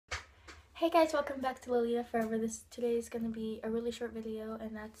Hey guys, welcome back to Lolita Forever. Today is going to be a really short video,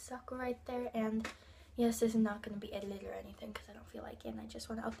 and that's Sakura right there. And yes, this is not going to be edited or anything because I don't feel like it, and I just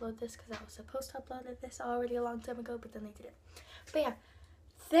want to upload this because I was supposed to upload this already a long time ago, but then I didn't. But yeah,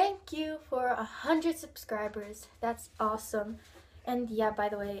 thank you for 100 subscribers. That's awesome. And yeah, by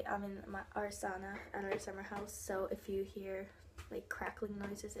the way, I'm in our sauna at our summer house, so if you hear like crackling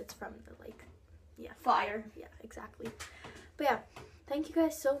noises, it's from the fire. Yeah, exactly. But yeah, thank you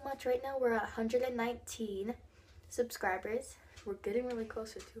guys so much. Right now we're at 119 subscribers. We're getting really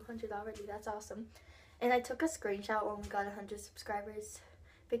close to 200 already. That's awesome. And I took a screenshot when we got 100 subscribers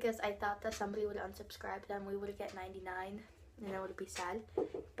because I thought that somebody would unsubscribe, then we would get 99 and I would be sad,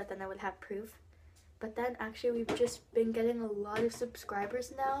 but then I would have proof. But then actually we've just been getting a lot of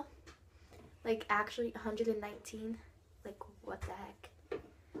subscribers now. Like actually 119. Like what the heck.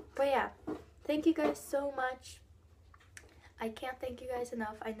 But yeah, thank you guys so much. I can't thank you guys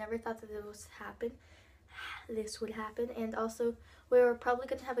enough. I never thought that this would happen. And also, we were probably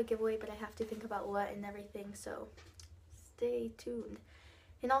going to have a giveaway, but I have to think about what and everything, so stay tuned.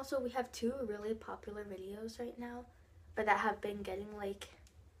 And also, we have 2 really popular videos right now, but that have been getting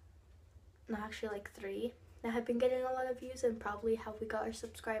actually 3, that have been getting a lot of views, and probably how we got our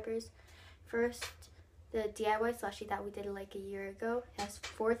subscribers. First, the DIY slushie that we did a year ago has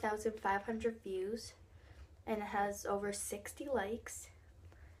 4,500 views. And it has over 60 likes.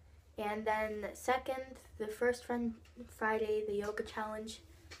 And then second, the first Friday, the yoga challenge.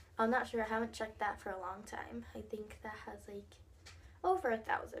 I'm not sure, I haven't checked that for a long time. I think that has over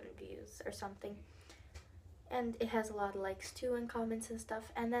 1,000 views or something. And it has a lot of likes too and comments and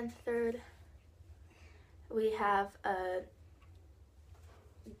stuff. And then third, we have the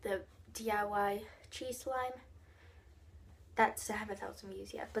DIY cheese slime. That doesn't have 1,000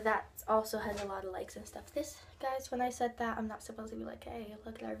 views yet, but that also has a lot of likes and stuff. This, guys, when I said that, I'm not supposed to be like, hey,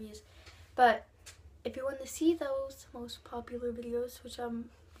 look at our views. But if you want to see those most popular videos, which I'm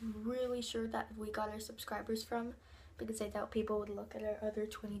really sure that we got our subscribers from, because I doubt people would look at our other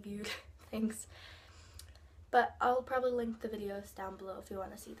 20 viewed things. But I'll probably link the videos down below if you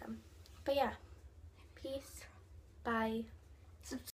want to see them. But yeah, peace, bye.